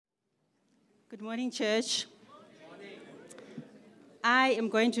Good morning, church. I am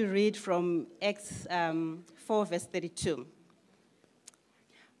going to read from Acts 4, verse 32.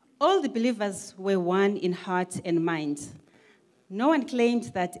 All the believers were one in heart and mind. No one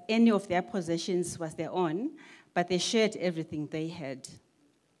claimed that any of their possessions was their own, but they shared everything they had.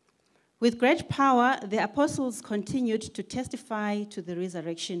 With great power, the apostles continued to testify to the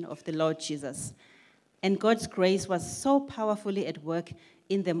resurrection of the Lord Jesus. And God's grace was so powerfully at work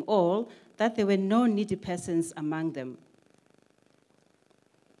in them all that there were no needy persons among them.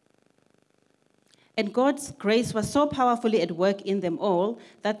 And God's grace was so powerfully at work in them all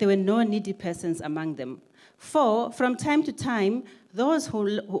that there were no needy persons among them. For from time to time, those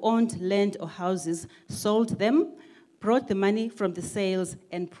who owned land or houses sold them, brought the money from the sales,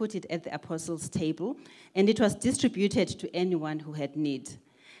 and put it at the apostles' table, and it was distributed to anyone who had need.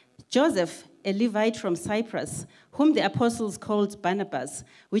 Joseph, a Levite from Cyprus, whom the apostles called Barnabas,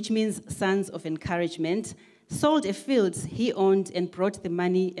 which means sons of encouragement, sold a field he owned and brought the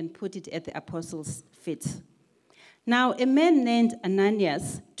money and put it at the apostles' feet. Now, a man named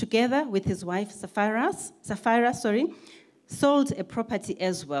Ananias, together with his wife Sapphira, sold a property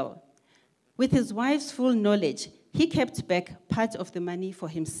as well. With his wife's full knowledge, he kept back part of the money for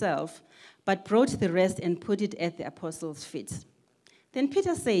himself, but brought the rest and put it at the apostles' feet. Then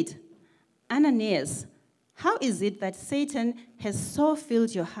Peter said, Ananias, how is it that Satan has so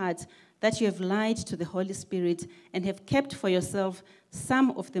filled your heart that you have lied to the Holy Spirit and have kept for yourself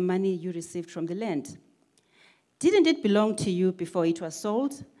some of the money you received from the land? Didn't it belong to you before it was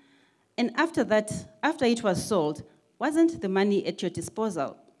sold? And after it was sold, wasn't the money at your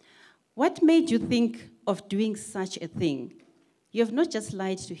disposal? What made you think of doing such a thing? You have not just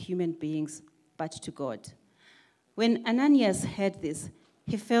lied to human beings, but to God. When Ananias heard this,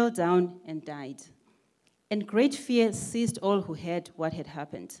 he fell down and died. And great fear seized all who heard what had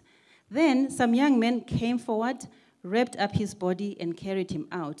happened. Then some young men came forward, wrapped up his body, and carried him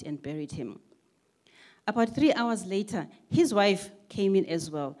out and buried him. About 3 hours later, his wife came in as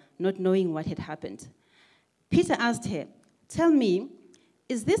well, not knowing what had happened. Peter asked her, "Tell me,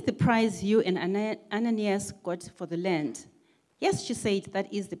 is this the price you and Ananias got for the land?" "Yes," she said,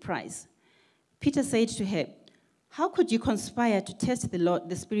 "that is the price." Peter said to her, "How could you conspire to test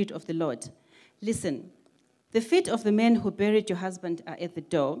the Spirit of the Lord? Listen, the feet of the men who buried your husband are at the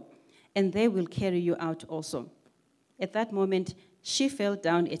door, and they will carry you out also." At that moment, she fell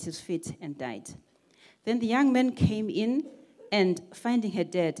down at his feet and died. Then the young men came in and, finding her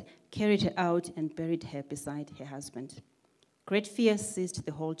dead, carried her out and buried her beside her husband. Great fear seized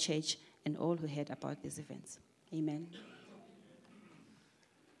the whole church and all who heard about these events. Amen.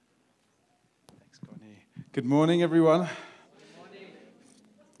 Thanks, Connie. Good morning, everyone. Good morning.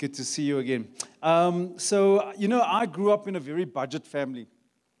 Good to see you again. I grew up in a very budget family.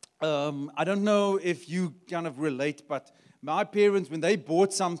 I don't know if you kind of relate, but my parents, when they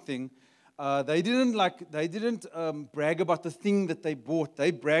bought something, they didn't brag about the thing that they bought.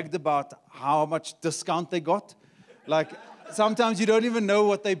 They bragged about how much discount they got. Like, sometimes you don't even know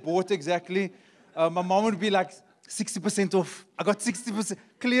what they bought exactly. My mom would be like, 60% off. I got 60%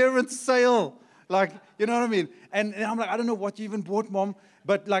 clearance sale. Like, you know what I mean? And I'm like, I don't know what you even bought, Mom.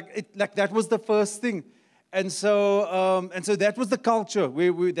 But that was the first thing. And so that was the culture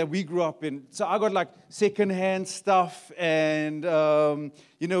that we grew up in. So I got like secondhand stuff and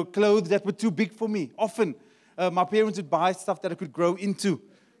clothes that were too big for me. Often, my parents would buy stuff that I could grow into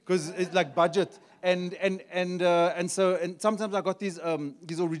because it's like budget. And sometimes I got these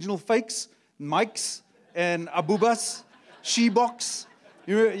original fakes, mics and abubas, she-box.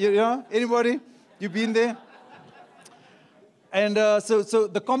 You know, anybody? You been there? And so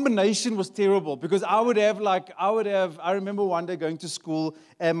the combination was terrible because I remember one day going to school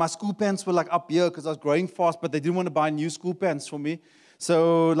and my school pants were like up here because I was growing fast, but they didn't want to buy new school pants for me.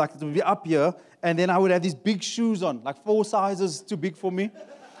 So like it would be up here, and then I would have these big shoes on, like 4 sizes too big for me.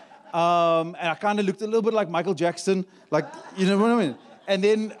 And I kind of looked a little bit like Michael Jackson, like, you know what I mean? And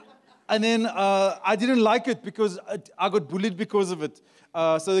then I didn't like it because I got bullied because of it.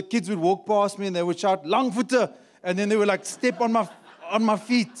 So the kids would walk past me and they would shout, "Langfooter!" And then they would like step on my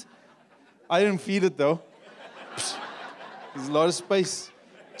feet. I didn't feel it though. There's a lot of space.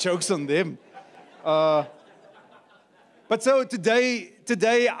 Jokes on them. But so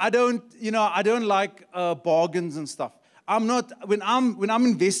today I don't like bargains and stuff. I'm not when I'm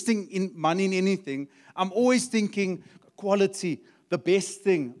investing in money in anything, I'm always thinking quality, the best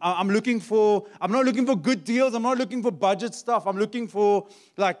thing. I'm not looking for good deals. I'm not looking for budget stuff. I'm looking for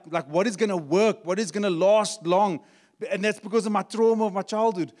like what is going to work, what is going to last long. And that's because of my trauma of my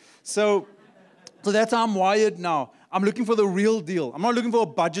childhood. So So that's how I'm wired now. I'm looking for the real deal. I'm not looking for a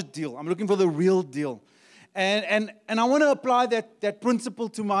budget deal. I'm looking for the real deal. And I want to apply that principle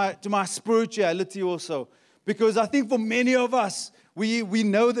to my spirituality also. Because I think for many of us, we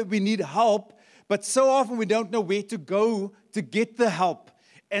know that we need help, but so often we don't know where to go to get the help.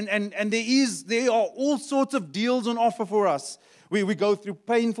 And there are all sorts of deals on offer for us. We go through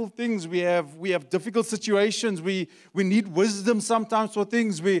painful things. We have difficult situations. We need wisdom sometimes for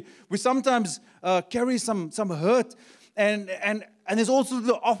things. We sometimes carry some hurt. And there's also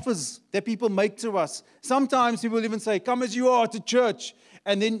the offers that people make to us. Sometimes people even say, come as you are to church.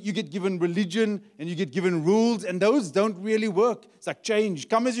 And then you get given religion and you get given rules. And those don't really work. It's like change.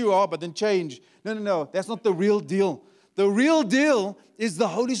 Come as you are, but then change. No. That's not the real deal. The real deal is the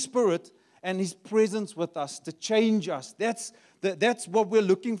Holy Spirit and His presence with us to change us. That's what we're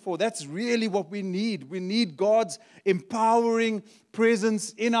looking for. That's really what we need. We need God's empowering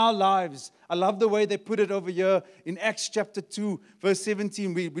presence in our lives. I love the way they put it over here in Acts chapter 2, verse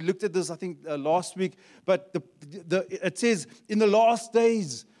 17. We looked at this, I think, last week. But it says, in the last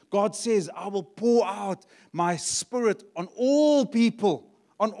days, God says, I will pour out my Spirit on all people.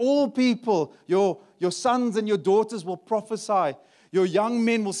 On all people. Your sons and your daughters will prophesy. Your young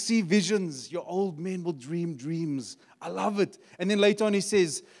men will see visions. Your old men will dream dreams. I love it. And then later on he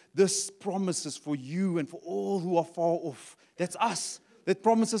says, this promise is for you and for all who are far off. That's us. That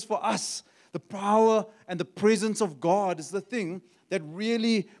promise is for us. The power and the presence of God is the thing that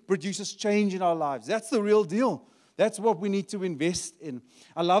really produces change in our lives. That's the real deal. That's what we need to invest in.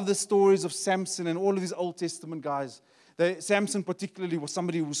 I love the stories of Samson and all of these Old Testament guys. Samson particularly was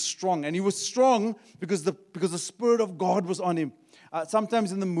somebody who was strong. And he was strong because the Spirit of God was on him.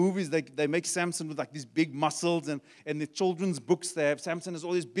 Sometimes in the movies, they make Samson with like these big muscles. And the children's books, they have Samson has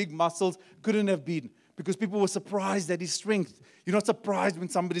all these big muscles. Couldn't have been. Because people were surprised at his strength. You're not surprised when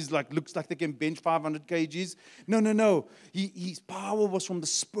somebody's looks like they can bench 500 kgs. No. His power was from the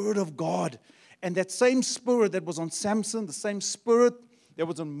Spirit of God. And that same Spirit that was on Samson, the same Spirit that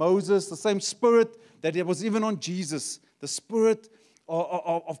was on Moses, the same Spirit that was even on Jesus, the Spirit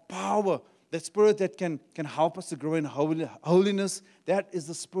of power, that Spirit that can help us to grow in holiness, that is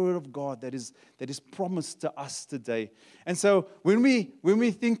the Spirit of God that is promised to us today. And so when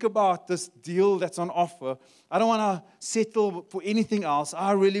we think about this deal that's on offer, I don't want to settle for anything else.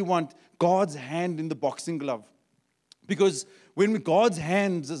 I really want God's hand in the boxing glove. Because when God's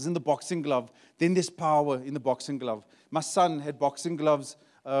hand is in the boxing glove, then there's power in the boxing glove. My son had boxing gloves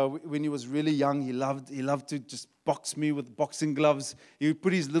when he was really young. He loved to just box me with boxing gloves. He would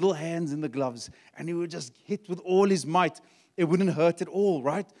put his little hands in the gloves, and he would just hit with all his might. It wouldn't hurt at all,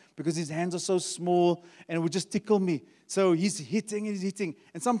 right? Because his hands are so small, and it would just tickle me. So he's hitting.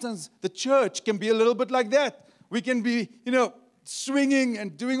 And sometimes the church can be a little bit like that. We can be, swinging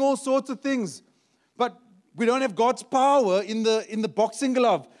and doing all sorts of things. But we don't have God's power in the boxing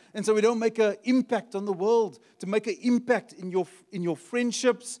glove. And so we don't make an impact on the world, to make an impact in your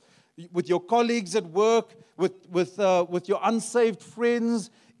friendships, with your colleagues at work, with your unsaved friends,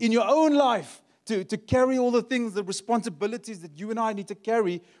 in your own life, to carry all the things, the responsibilities that you and I need to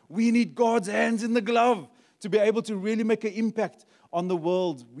carry. We need God's hands in the glove to be able to really make an impact on the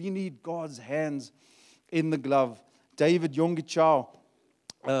world. We need God's hands in the glove. David Yonggi-Chow,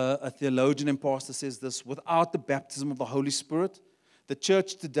 a theologian and pastor, says this: without the baptism of the Holy Spirit, the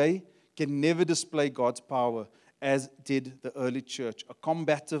church today can never display God's power as did the early church. A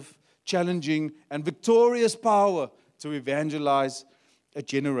combative, challenging, and victorious power to evangelize a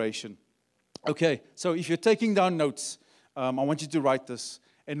generation. Okay, so if you're taking down notes, I want you to write this.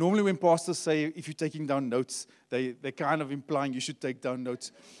 And normally when pastors say, if you're taking down notes, they're kind of implying you should take down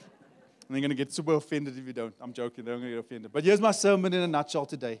notes. And they're going to get super offended if you don't. I'm joking, they're going to get offended. But here's my sermon in a nutshell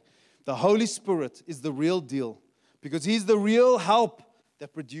today. The Holy Spirit is the real deal, because He's the real help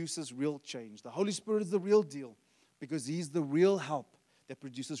that produces real change. The Holy Spirit is the real deal, because He's the real help that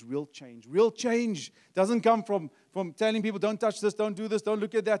produces real change. Real change doesn't come from telling people, don't touch this, don't do this, don't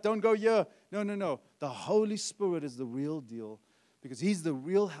look at that, don't go here. No. The Holy Spirit is the real deal, because He's the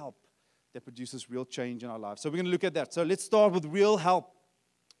real help that produces real change in our lives. So we're going to look at that. So let's start with real help.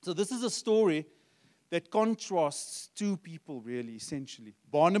 So this is a story that contrasts two people, really, essentially.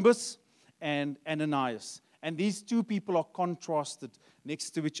 Barnabas and Ananias. And these two people are contrasted next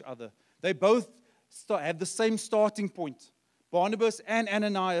to each other. They both have the same starting point. Barnabas and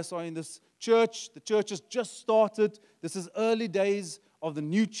Ananias are in this church. The church has just started. This is early days of the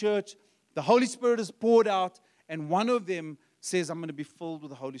new church. The Holy Spirit is poured out, and one of them says, I'm going to be filled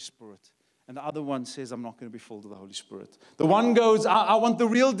with the Holy Spirit. And the other one says, I'm not going to be filled with the Holy Spirit. The one goes, I want the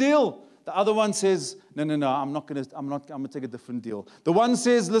real deal. The other one says, no, I'm going to take a different deal. The one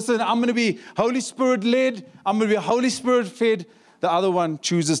says, listen, I'm going to be Holy Spirit led. I'm going to be Holy Spirit fed. The other one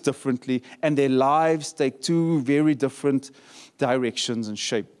chooses differently. And their lives take two very different directions and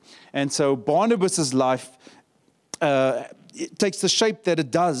shape. And so Barnabas' life it takes the shape that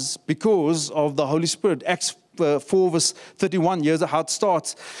it does because of the Holy Spirit. Acts 4 verse 31, here's how it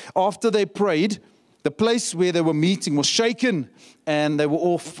starts. After they prayed, the place where they were meeting was shaken, and they were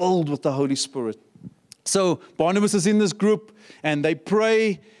all filled with the Holy Spirit. So Barnabas is in this group, and they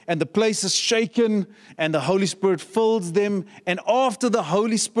pray, and the place is shaken, and the Holy Spirit fills them. And after the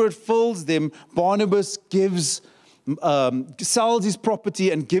Holy Spirit fills them, Barnabas sells his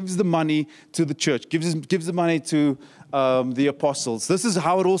property and gives the money to the church, gives the money to the apostles. This is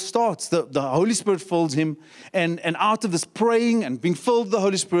how it all starts. The Holy Spirit fills him, and out of this praying and being filled with the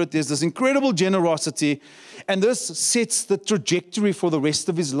Holy Spirit, there's this incredible generosity, and this sets the trajectory for the rest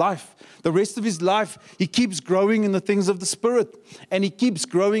of his life. The rest of his life, he keeps growing in the things of the Spirit, and he keeps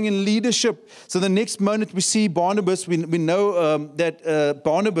growing in leadership. So the next moment we see Barnabas, we know that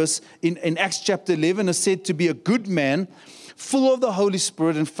Barnabas in Acts chapter 11 is said to be a good man, full of the Holy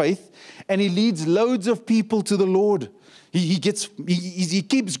Spirit and faith, and he leads loads of people to the Lord. He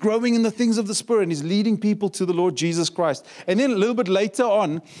keeps growing in the things of the Spirit, and he's leading people to the Lord Jesus Christ. And then a little bit later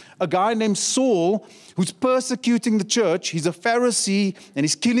on, a guy named Saul, who's persecuting the church, he's a Pharisee, and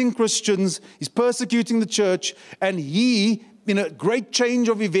he's killing Christians, he's persecuting the church, and he, in a great change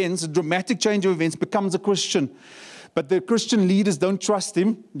of events, a dramatic change of events, becomes a Christian. But the Christian leaders don't trust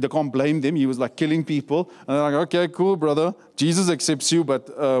him. They can't blame them. He was like killing people. And they're like, okay, cool, brother. Jesus accepts you, but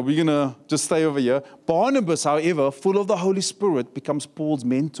we're going to just stay over here. Barnabas, however, full of the Holy Spirit, becomes Paul's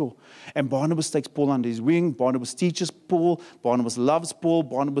mentor. And Barnabas takes Paul under his wing. Barnabas teaches Paul. Barnabas loves Paul.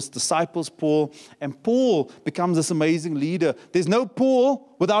 Barnabas disciples Paul. And Paul becomes this amazing leader. There's no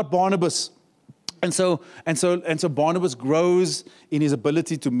Paul without Barnabas. And so Barnabas grows in his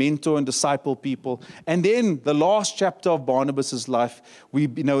ability to mentor and disciple people. And then the last chapter of Barnabas' life, we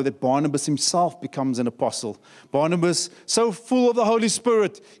know that Barnabas himself becomes an apostle. Barnabas, so full of the Holy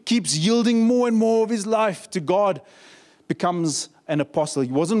Spirit, keeps yielding more and more of his life to God, becomes an apostle.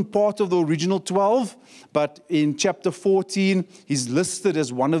 He wasn't part of the original 12, but in chapter 14, he's listed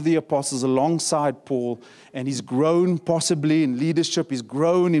as one of the apostles alongside Paul, and he's grown possibly in leadership, he's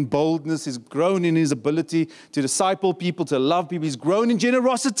grown in boldness, he's grown in his ability to disciple people, to love people, he's grown in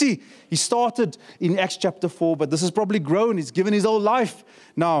generosity. He started in Acts chapter 4, but this has probably grown. He's given his whole life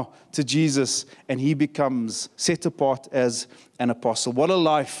now to Jesus, and he becomes set apart as an apostle. What a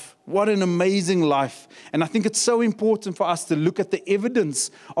life. What an amazing life. And I think it's so important for us to look at the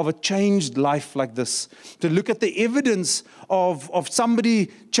evidence of a changed life like this. To look at the evidence of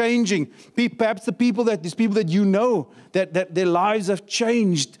somebody changing. Perhaps these people that you know, that their lives have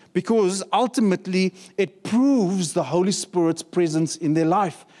changed because ultimately it proves the Holy Spirit's presence in their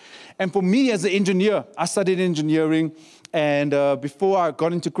life. And for me as an engineer, I studied engineering. And before I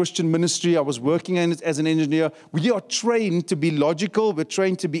got into Christian ministry, I was working in it as an engineer. We are trained to be logical. We're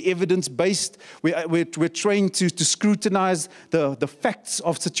trained to be evidence-based. We're trained to scrutinize the facts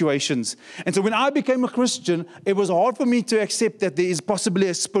of situations. And so when I became a Christian, it was hard for me to accept that there is possibly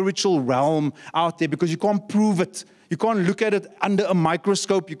a spiritual realm out there because you can't prove it. You can't look at it under a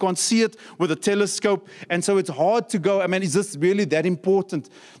microscope. You can't see it with a telescope. And so it's hard to go, is this really that important?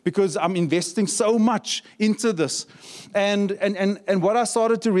 Because I'm investing so much into this. And what I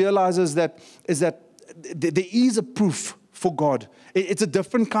started to realize is that there is a proof for God. It's a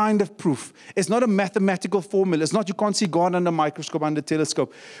different kind of proof. It's not a mathematical formula. It's not you can't see God under a microscope, under a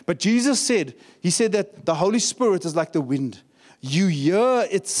telescope. But Jesus said, he said that the Holy Spirit is like the wind. You hear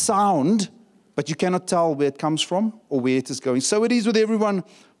its sound, but you cannot tell where it comes from or where it is going. So it is with everyone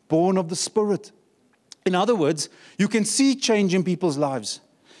born of the Spirit. In other words, you can see change in people's lives.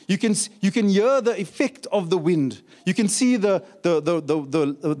 You can hear the effect of the wind. You can see the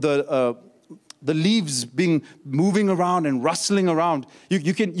leaves moving around and rustling around.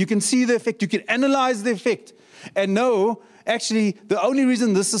 You can see the effect. You can analyze the effect and know, actually, the only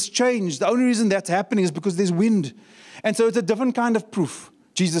reason this has changed, the only reason that's happening is because there's wind. And so it's a different kind of proof,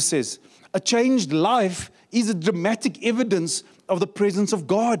 Jesus says. A changed life is a dramatic evidence of the presence of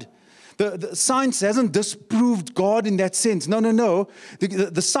God. The science hasn't disproved God in that sense. No.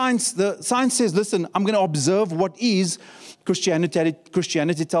 The science says, listen, I'm going to observe what is.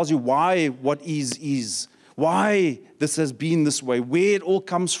 Christianity tells you why what is. why this has been this way, where it all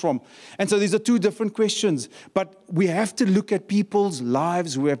comes from. And so these are two different questions. But we have to look at people's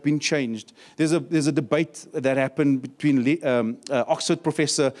lives who have been changed. There's a debate that happened between Oxford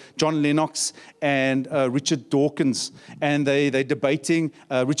professor John Lennox and Richard Dawkins. And they're debating.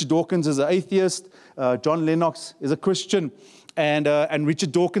 Richard Dawkins is an atheist. John Lennox is a Christian. And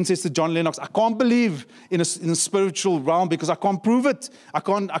Richard Dawkins says to John Lennox, I can't believe in a spiritual realm because I can't prove it. I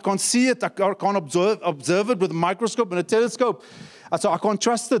can't see it. I can't observe it with a microscope and a telescope. So I can't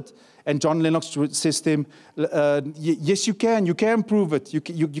trust it. And John Lennox says to him, yes, you can. You can prove it. You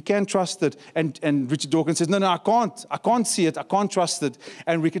can trust it. And Richard Dawkins says, no, I can't. I can't see it. I can't trust it.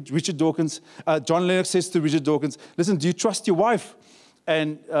 And John Lennox says to Richard Dawkins, listen, do you trust your wife?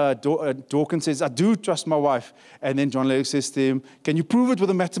 And Dawkins says, I do trust my wife. And then John Lennox says to him, can you prove it with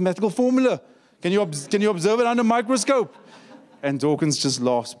a mathematical formula? Can you observe it under a microscope? And Dawkins just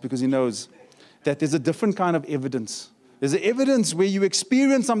laughs because he knows that there's a different kind of evidence. There's an evidence where you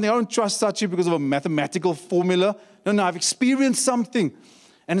experience something. I don't trust such because of a mathematical formula. No, I've experienced something.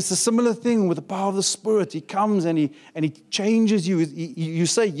 And it's a similar thing with the power of the Spirit. He comes and he changes you. You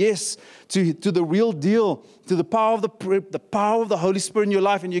say yes to the real deal, to the power of the Holy Spirit in your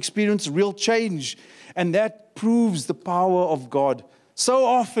life, and you experience real change. And that proves the power of God. So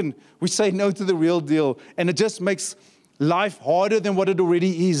often we say no to the real deal, and it just makes life harder than what it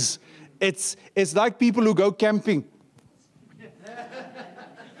already is. It's like people who go camping.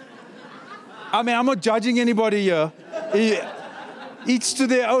 I mean, I'm not judging anybody here. Each to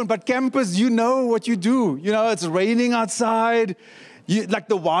their own. But campers, you know what you do. You know, it's raining outside. Like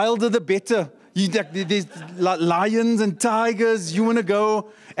the wilder, the better. There's lions and tigers. You want to go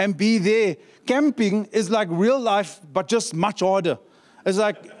and be there. Camping is like real life, but just much harder. It's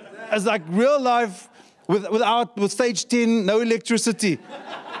like real life with stage 10, no electricity.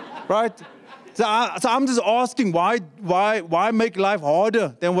 Right? So I'm just asking, why make life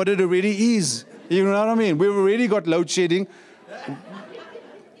harder than what it already is? You know what I mean? We've already got load shedding.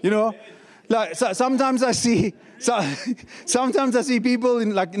 You know, like sometimes I see people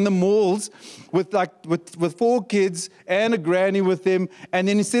in the malls with 4 kids and a granny with them, and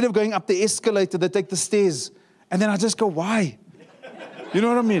then instead of going up the escalator, they take the stairs. And then I just go, why? You know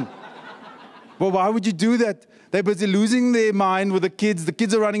what I mean? Well, why would you do that? They're busy losing their mind with the kids. The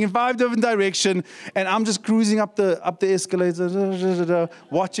kids are running in 5 different directions, and I'm just cruising up the escalator,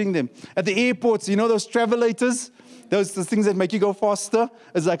 watching them. At the airports, you know those travelators? The things that make you go faster.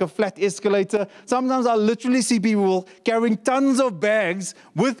 It's like a flat escalator. Sometimes I literally see people carrying tons of bags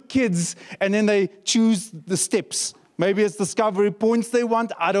with kids, and then they choose the steps. Maybe it's Discovery points they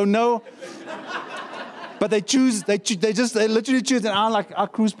want. I don't know. But they literally choose, and I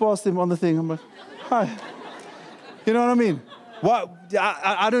cruise past them on the thing. I'm like, hi. You know what I mean?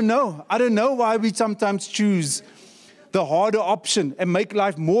 I don't know. I don't know why we sometimes choose the harder option and make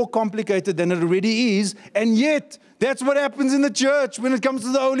life more complicated than it already is. And yet, that's what happens in the church when it comes to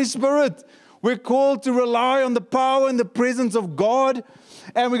the Holy Spirit. We're called to rely on the power and the presence of God.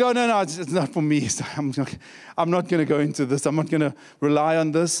 And we go, no, it's not for me. I'm not going to go into this. I'm not going to rely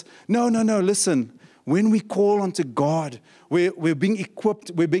on this. No, listen. When we call unto God, we're being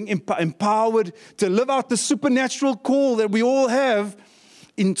equipped, we're being empowered to live out the supernatural call that we all have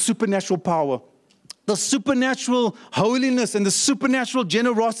in supernatural power. The supernatural holiness and the supernatural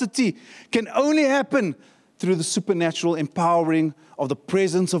generosity can only happen through the supernatural empowering of the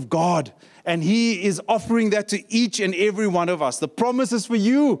presence of God. And He is offering that to each and every one of us. The promise is for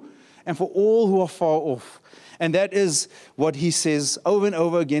you and for all who are far off. And that is what he says over and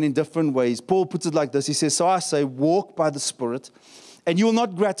over again in different ways. Paul puts it like this. He says, so I say, walk by the Spirit, and you will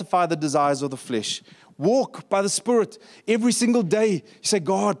not gratify the desires of the flesh. Walk by the Spirit every single day. You say,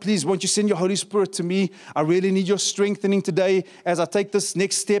 God, please, won't you send your Holy Spirit to me? I really need your strengthening today as I take this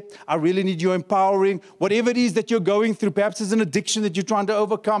next step. I really need your empowering. Whatever it is that you're going through, perhaps it's an addiction that you're trying to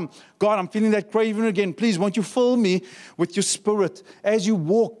overcome. God, I'm feeling that craving again. Please, won't you fill me with your Spirit as you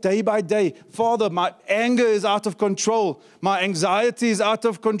walk day by day? Father, my anger is out of control. My anxiety is out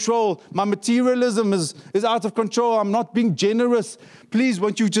of control. My materialism is out of control. I'm not being generous. Please,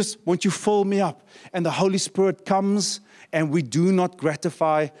 won't you fill me up? And the Holy Spirit comes, and we do not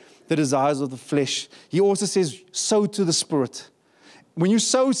gratify the desires of the flesh. He also says, sow to the Spirit. When you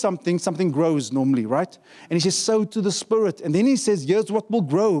sow something, something grows normally, right? And he says, sow to the Spirit. And then he says, here's what will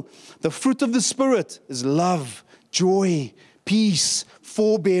grow. The fruit of the Spirit is love, joy, peace,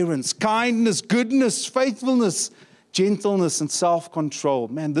 forbearance, kindness, goodness, faithfulness, gentleness, and self-control.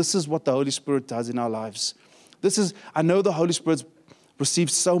 Man, this is what the Holy Spirit does in our lives. I know the Holy Spirit's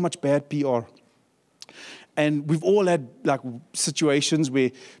received so much bad PR. And we've all had like situations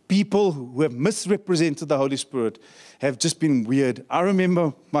where people who have misrepresented the Holy Spirit have just been weird. I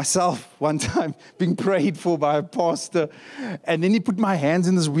remember myself one time being prayed for by a pastor, and then he put my hands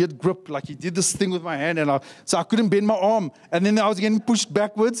in this weird grip, like he did this thing with my hand, so I couldn't bend my arm. And then I was getting pushed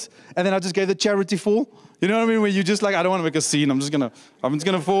backwards, and then I just gave the charity fall. You know what I mean? Where you just like, I don't want to make a scene. I'm just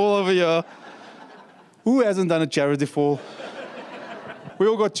gonna fall over here. Who hasn't done a charity fall? We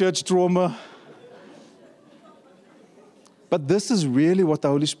all got church trauma. But this is really what the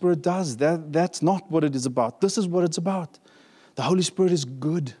Holy Spirit does. That's not what it is about. This is what it's about. The Holy Spirit is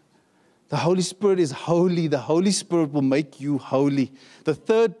good. The Holy Spirit is holy. The Holy Spirit will make you holy. The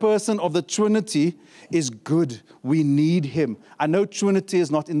third person of the Trinity is good. We need Him. I know Trinity is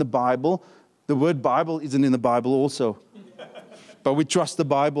not in the Bible. The word Bible isn't in the Bible also. But we trust the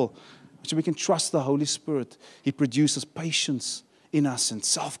Bible. So we can trust the Holy Spirit. He produces patience in us and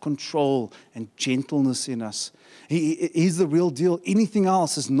self-control and gentleness in us. He's the real deal. Anything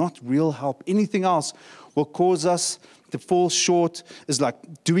else is not real help. Anything else will cause us to fall short. Is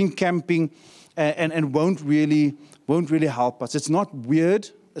like doing camping and won't really help us. It's not weird.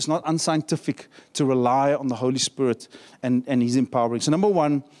 It's not unscientific to rely on the Holy Spirit and He's empowering. So number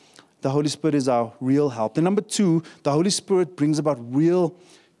one, the Holy Spirit is our real help. And number two, the Holy Spirit brings about real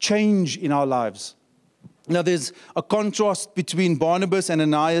change in our lives. Now, there's a contrast between Barnabas and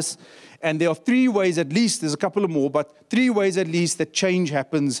Ananias, and there are three ways at least, there's a couple of more, but three ways at least that change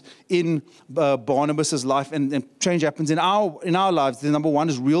happens in Barnabas' life and change happens in our lives. The number one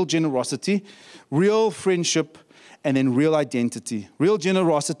is real generosity, real friendship, and then real identity. Real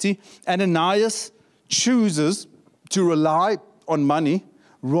generosity. Ananias chooses to rely on money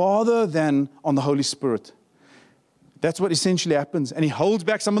rather than on the Holy Spirit. That's what essentially happens. And he holds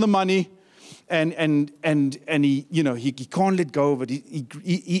back some of the money. And he, he can't let go of it.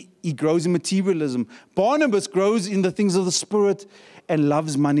 He grows in materialism. Barnabas grows in the things of the Spirit and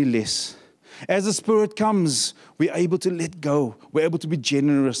loves money less. As the Spirit comes, we're able to let go. We're able to be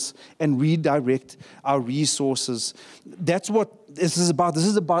generous and redirect our resources. That's what this is about. This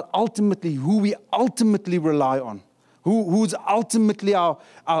is about ultimately who we ultimately rely on. Who's ultimately our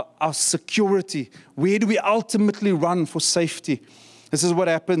security? Where do we ultimately run for safety? This is what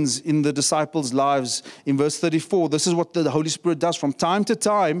happens in the disciples' lives. In verse 34, this is what the Holy Spirit does. From time to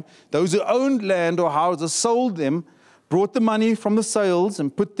time, those who owned land or houses sold them, brought the money from the sales,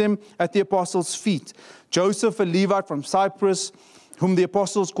 and put them at the apostles' feet. Joseph, a Levite from Cyprus, whom the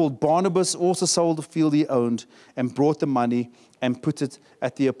apostles called Barnabas, also sold the field he owned, and brought the money and put it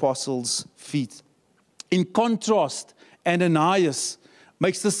at the apostles' feet. In contrast, Ananias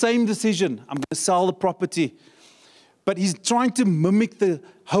makes the same decision. I'm going to sell the property. But he's trying to mimic the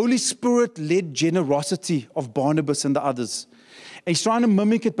Holy Spirit-led generosity of Barnabas and the others. And he's trying to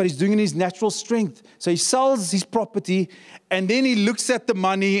mimic it, but he's doing it in his natural strength. So he sells his property, and then he looks at the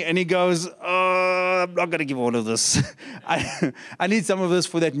money, and he goes, I'm not going to give all of this. I need some of this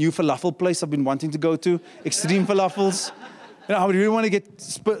for that new falafel place I've been wanting to go to, Extreme Falafels. I really want to get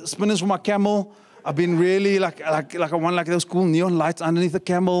spinners for my camel. I've been really like I want like those cool neon lights underneath the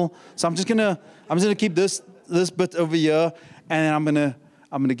camel. So I'm just gonna keep this bit over here, and I'm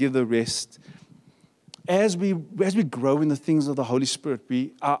gonna give the rest. As we grow in the things of the Holy Spirit,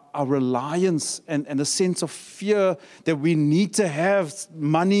 our reliance and the sense of fear that we need to have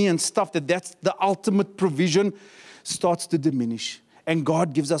money and stuff, that's the ultimate provision, starts to diminish. And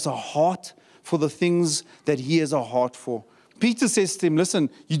God gives us a heart for the things that He has a heart for. Peter says to him,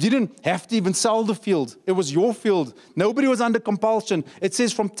 listen, you didn't have to even sell the field. It was your field. Nobody was under compulsion. It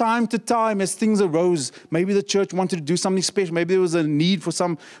says from time to time as things arose, maybe the church wanted to do something special. Maybe there was a need for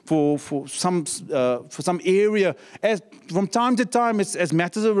some area. From time to time, as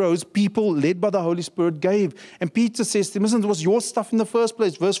matters arose, people led by the Holy Spirit gave. And Peter says to him, listen, it was your stuff in the first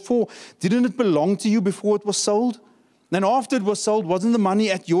place. Verse 4, didn't it belong to you before it was sold? And after it was sold, wasn't the money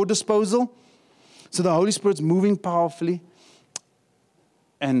at your disposal? So the Holy Spirit's moving powerfully.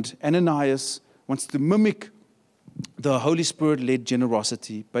 And Ananias wants to mimic the Holy Spirit-led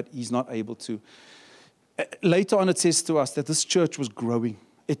generosity, but he's not able to. Later on, it says to us that this church was growing.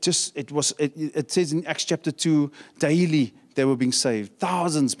 It says in Acts chapter 2, daily they were being saved.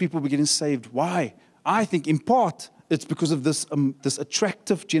 Thousands of people were getting saved. Why? I think in part it's because of this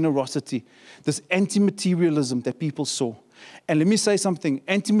attractive generosity, this anti-materialism that people saw. And let me say something.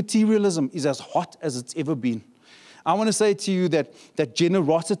 Anti-materialism is as hot as it's ever been. I want to say to you that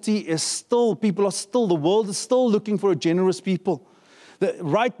generosity is still, the world is still looking for a generous people.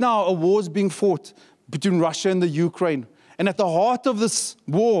 Right now, a war is being fought between Russia and the Ukraine. And at the heart of this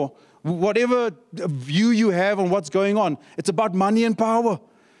war, whatever view you have on what's going on, it's about money and power.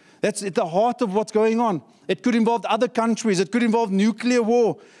 That's at the heart of what's going on. It could involve other countries. It could involve nuclear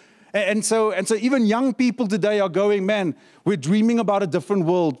war. And so even young people today are going, man, we're dreaming about a different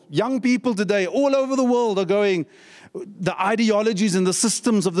world. Young people today all over the world are going, the ideologies and the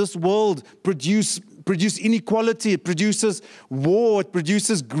systems of this world produce inequality. It produces war. It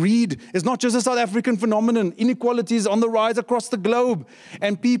produces greed. It's not just a South African phenomenon. Inequality is on the rise across the globe.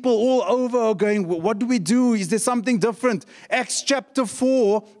 And people all over are going, well, what do we do? Is there something different? Acts chapter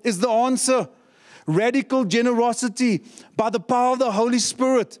 4 is the answer. Radical generosity by the power of the Holy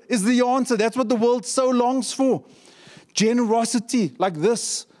Spirit is the answer. That's what the world so longs for. Generosity like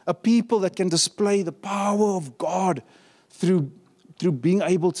this, a people that can display the power of God through being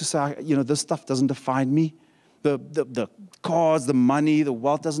able to say, this stuff doesn't define me. The cars, the money, the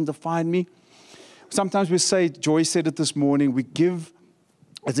wealth doesn't define me. Sometimes we say, Joy said it this morning, we give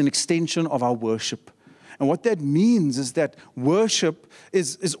as an extension of our worship. And what that means is that worship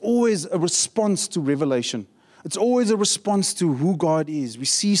is always a response to revelation. It's always a response to who God is. We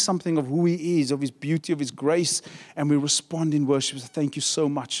see something of who He is, of His beauty, of His grace, and we respond in worship. Thank you so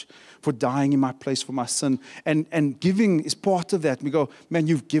much for dying in my place for my sin. And giving is part of that. We go, man,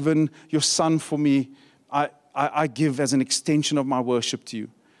 you've given your Son for me. I give as an extension of my worship to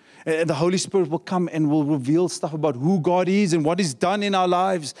you. And the Holy Spirit will come and will reveal stuff about who God is and what He's done in our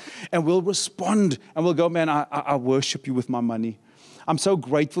lives. And we'll respond and we'll go, man, I worship you with my money. I'm so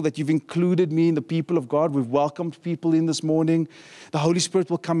grateful that you've included me in the people of God. We've welcomed people in this morning. The Holy Spirit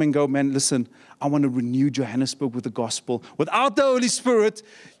will come and go, man, listen, I want to renew Johannesburg with the gospel. Without the Holy Spirit,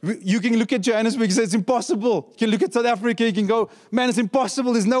 you can look at Johannesburg and say it's impossible. You can look at South Africa, you can go, man, it's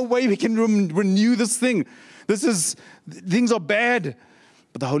impossible. There's no way we can renew this thing. Things are bad.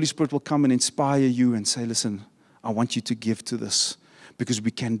 But the Holy Spirit will come and inspire you and say, listen, I want you to give to this because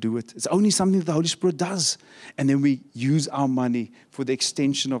we can do it. It's only something that the Holy Spirit does. And then we use our money for the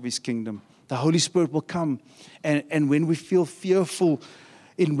extension of His kingdom. The Holy Spirit will come. And when we feel fearful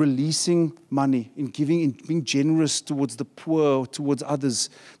in releasing money, in giving, in being generous towards the poor, towards others,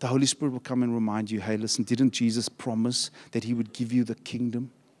 the Holy Spirit will come and remind you, hey, listen, didn't Jesus promise that He would give you the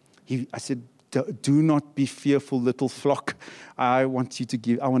kingdom? I said, do not be fearful, little flock. I want to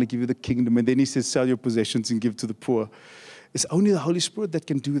give you the kingdom. And then He says, sell your possessions and give to the poor. It's only the Holy Spirit that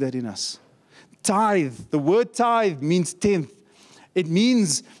can do that in us. Tithe, the word tithe means tenth. It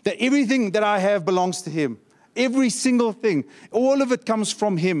means that everything that I have belongs to Him. Every single thing. All of it comes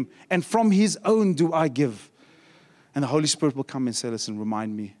from Him. And from His own do I give. And the Holy Spirit will come and say, listen,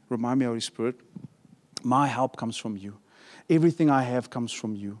 remind me, Holy Spirit, my help comes from you. Everything I have comes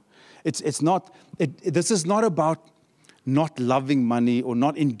from you. This is not about not loving money or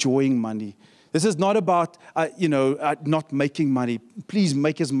not enjoying money. This is not about, not making money. Please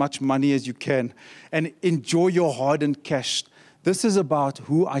make as much money as you can and enjoy your hard-earned cash. This is about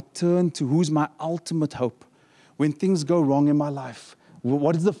who I turn to, who's my ultimate hope. When things go wrong in my life,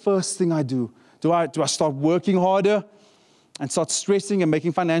 what is the first thing I do? Do I start working harder and start stressing and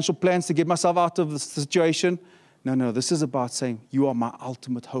making financial plans to get myself out of the situation? No, this is about saying, you are my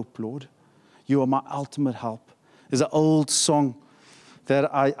ultimate hope, Lord. You are my ultimate help. There's an old song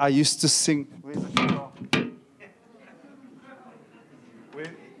that I used to sing. Where's the guitar?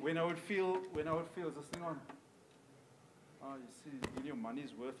 When I would feel, is this thing on? Oh, you see, your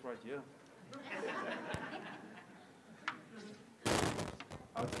money's worth right here.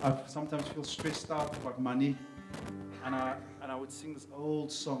 I sometimes feel stressed out about money, and I would sing this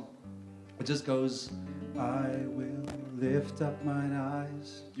old song. It just goes, I will lift up mine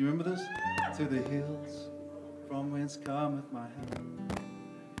eyes. Do you remember this? To the hills, from whence cometh my help.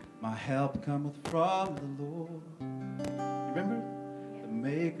 My help cometh from the Lord. You remember? The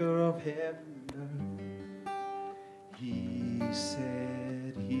maker of heaven and earth. He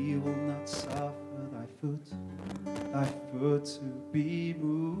said He will not suffer thy foot to be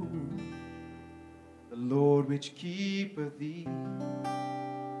moved. The Lord which keepeth thee,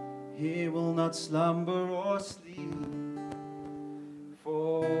 He will not slumber or sleep.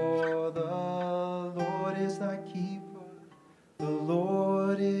 For the Lord is thy keeper, the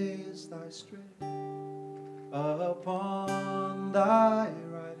Lord is thy strength. Upon thy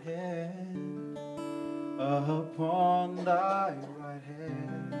right hand, upon thy right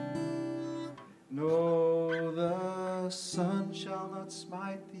hand. No, the sun shall not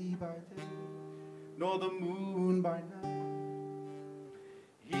smite thee by day, nor the moon by night.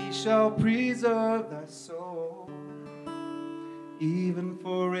 He shall preserve thy soul, even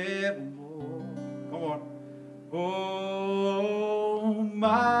forevermore. Come on. Oh,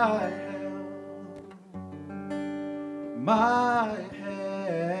 my help, my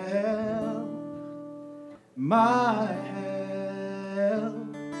help, my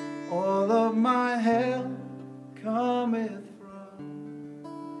help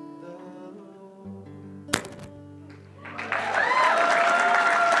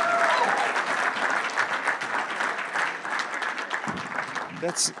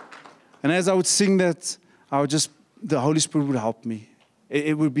And as I would sing that, the Holy Spirit would help me.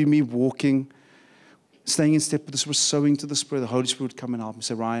 It would be me walking, staying in step with the Spirit, sowing to the Spirit. The Holy Spirit would come and help me.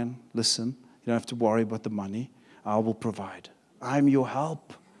 Say, Ryan, listen, you don't have to worry about the money. I will provide. I'm your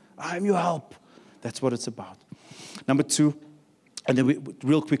help. I'm your help. That's what it's about. Number 2, and then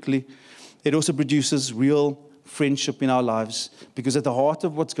real quickly, it also produces real friendship in our lives, because at the heart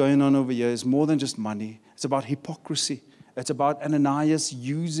of what's going on over here is more than just money. It's about hypocrisy. It's about Ananias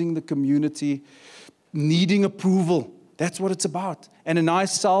using the community, needing approval. That's what it's about.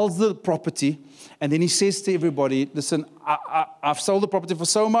 Ananias sells the property, and then he says to everybody, listen, I've sold the property for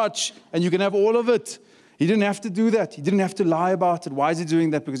so much, and you can have all of it. He didn't have to do that. He didn't have to lie about it. Why is he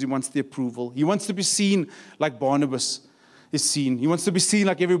doing that? Because he wants the approval. He wants to be seen like Barnabas is seen. He wants to be seen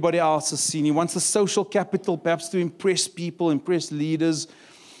like everybody else is seen. He wants the social capital, perhaps to impress people, impress leaders.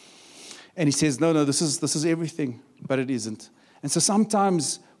 And he says, no, this is everything. But it isn't. And so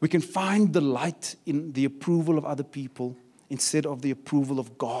sometimes we can find the light in the approval of other people instead of the approval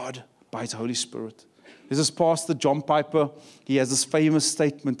of God by His Holy Spirit. There's this pastor, John Piper. He has this famous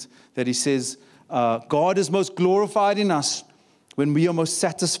statement that he says, God is most glorified in us when we are most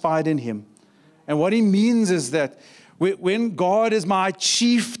satisfied in Him. And what he means is that when God is my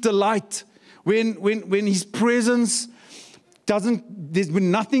chief delight, when His presence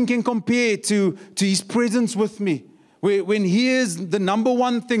when nothing can compare to His presence with me, when He is the number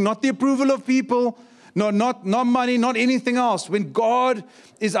one thing, not the approval of people, not money, not anything else. When God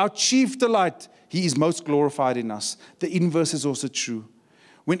is our chief delight, He is most glorified in us. The inverse is also true.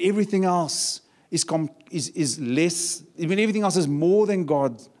 When everything else is less, when everything else is more than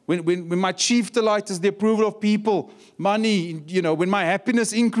God, when my chief delight is the approval of people, money, when my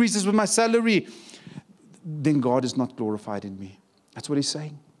happiness increases with my salary, then God is not glorified in me. That's what he's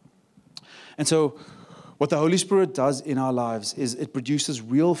saying. And so what the Holy Spirit does in our lives is it produces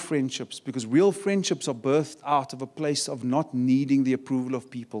real friendships, because real friendships are birthed out of a place of not needing the approval of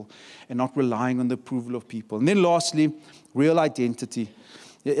people and not relying on the approval of people. And then lastly, real identity.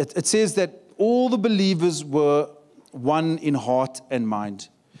 It says that all the believers were one in heart and mind.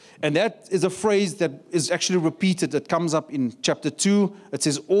 And that is a phrase that is actually repeated. It comes up in chapter 2. It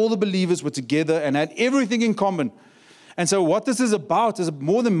says all the believers were together and had everything in common. And so what this is about is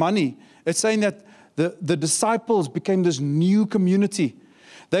more than money. It's saying that the disciples became this new community.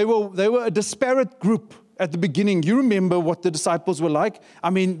 They were a disparate group at the beginning. You remember what the disciples were like?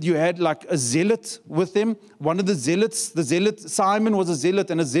 I mean, you had like a zealot with them. One of the zealots, Simon was a zealot,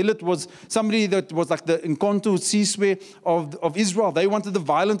 and a zealot was somebody that was like the Encanto Ciswe of Israel. They wanted the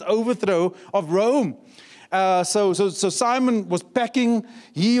violent overthrow of Rome. So Simon was packing.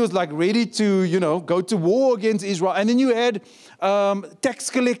 He was like ready to, go to war against Israel. And then you had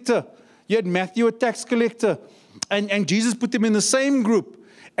tax collector. You had Matthew, a tax collector. And Jesus put them in the same group.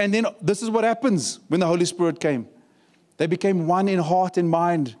 And then this is what happens when the Holy Spirit came. They became one in heart and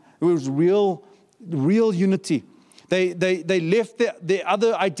mind. It was real unity. They left their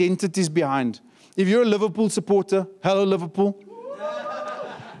other identities behind. If you're a Liverpool supporter, hello Liverpool.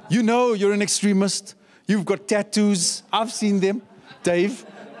 You know you're an extremist. You've got tattoos. I've seen them. Dave.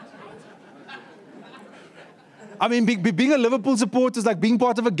 I mean, being a Liverpool supporter is like being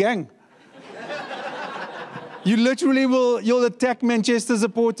part of a gang. You literally you'll attack Manchester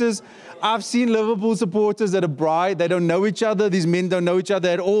supporters. I've seen Liverpool supporters that are bride. They don't know each other. These men don't know each other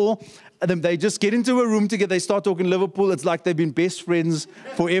at all. And then they just get into a room together. They start talking Liverpool. It's like they've been best friends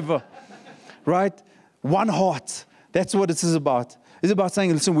forever. Right? One heart. That's what this is about. It's about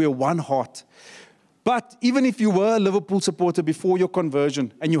saying, listen, we're one heart. But even if you were a Liverpool supporter before your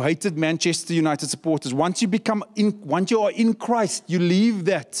conversion and you hated Manchester United supporters, once you are in Christ, you leave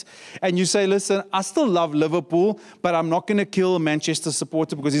that and you say, listen, I still love Liverpool, but I'm not going to kill a Manchester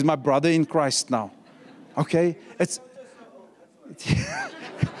supporter because he's my brother in Christ now. Okay? It's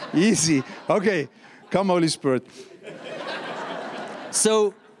easy. Okay. Come, Holy Spirit.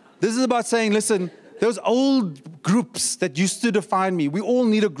 So this is about saying, listen, those old groups that used to define me, we all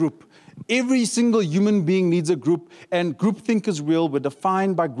need a group. Every single human being needs a group, and groupthink is real. We're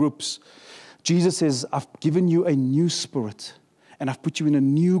defined by groups. Jesus says, I've given you a new spirit, and I've put you in a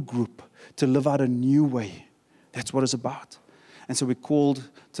new group to live out a new way. That's what it's about. And so we're called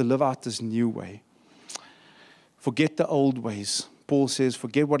to live out this new way. Forget the old ways. Paul says,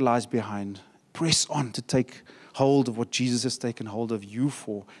 forget what lies behind. Press on to take hold of what Jesus has taken hold of you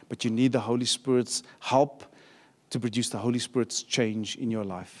for. But you need the Holy Spirit's help to produce the Holy Spirit's change in your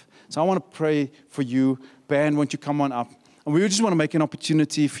life. So I want to pray for you. Ben, won't you come on up? And we just want to make an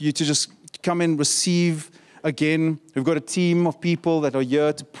opportunity for you to just come and receive again. We've got a team of people that are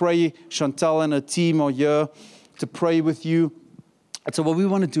here to pray. Chantal and her team are here to pray with you. And so what we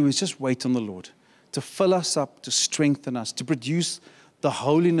want to do is just wait on the Lord to fill us up, to strengthen us, to produce the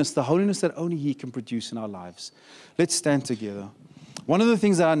holiness that only He can produce in our lives. Let's stand together. One of the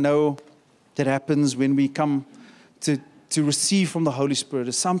things that I know that happens when we come to receive from the Holy Spirit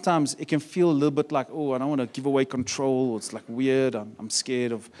is sometimes it can feel a little bit like, oh, I don't want to give away control. It's like weird. I'm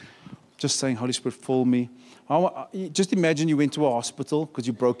scared of just saying, Holy Spirit, fill me. Just imagine you went to a hospital because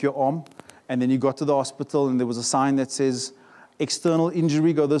you broke your arm, and then you got to the hospital and there was a sign that says, external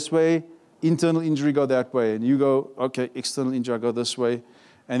injury, go this way. Internal injury, go that way. And you go, okay, external injury, I go this way.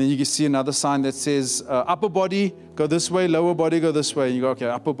 And then you can see another sign that says, upper body, go this way, lower body, go this way. And you go, okay,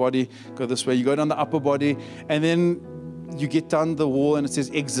 upper body, go this way. You go down the upper body, and then you get down the wall and it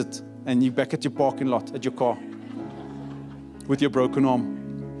says exit. And you're back at your parking lot, at your car, with your broken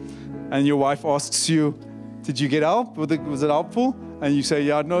arm. And your wife asks you, did you get help? Was it helpful? And you say,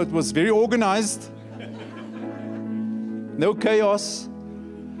 yeah, no, it was very organized. No chaos.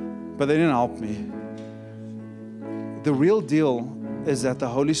 But they didn't help me. The real deal is that the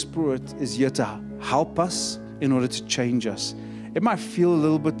Holy Spirit is here to help us in order to change us. It might feel a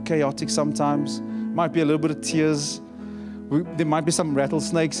little bit chaotic sometimes. Might be a little bit of tears. There might be some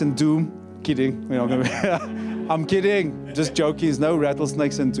rattlesnakes and doom. Kidding. We're not gonna be I'm kidding. Just joking. There's no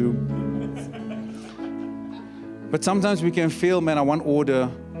rattlesnakes and doom. But sometimes we can feel, man, I want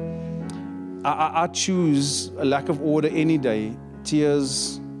order. I choose a lack of order any day.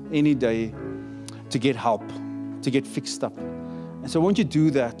 Tears any day to get help, to get fixed up. And so won't you do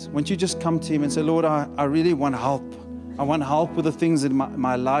that? Won't you just come to Him and say, Lord, I really want help. I want help with the things in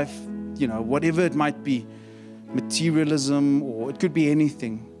my life, whatever it might be, materialism, or it could be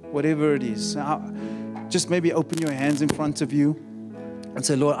anything, whatever it is. Just maybe open your hands in front of you and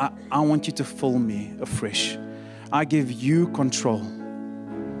say, Lord, I want you to fill me afresh. I give you control.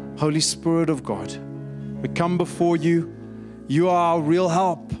 Holy Spirit of God, we come before you. You are our real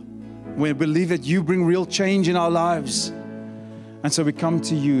help. We believe that you bring real change in our lives. And so we come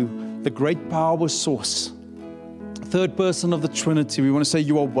to you, the great power source, third person of the Trinity. We want to say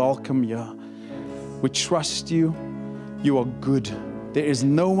you are welcome here. We trust you. You are good. There is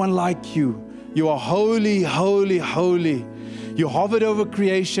no one like you. You are holy, holy, holy. You hovered over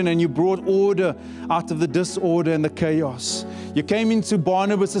creation and you brought order out of the disorder and the chaos. You came into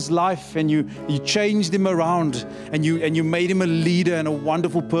Barnabas' life and you changed him around and you made him a leader and a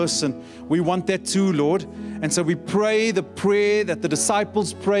wonderful person. We want that too, Lord. And so we pray the prayer that the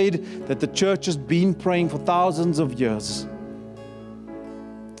disciples prayed, that the church has been praying for thousands of years.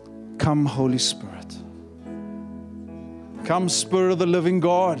 Come, Holy Spirit. Come, Spirit of the living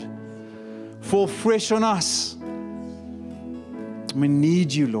God. Fall fresh on us. We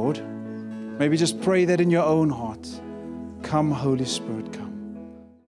need you, Lord. Maybe just pray that in your own heart. Come, Holy Spirit, come.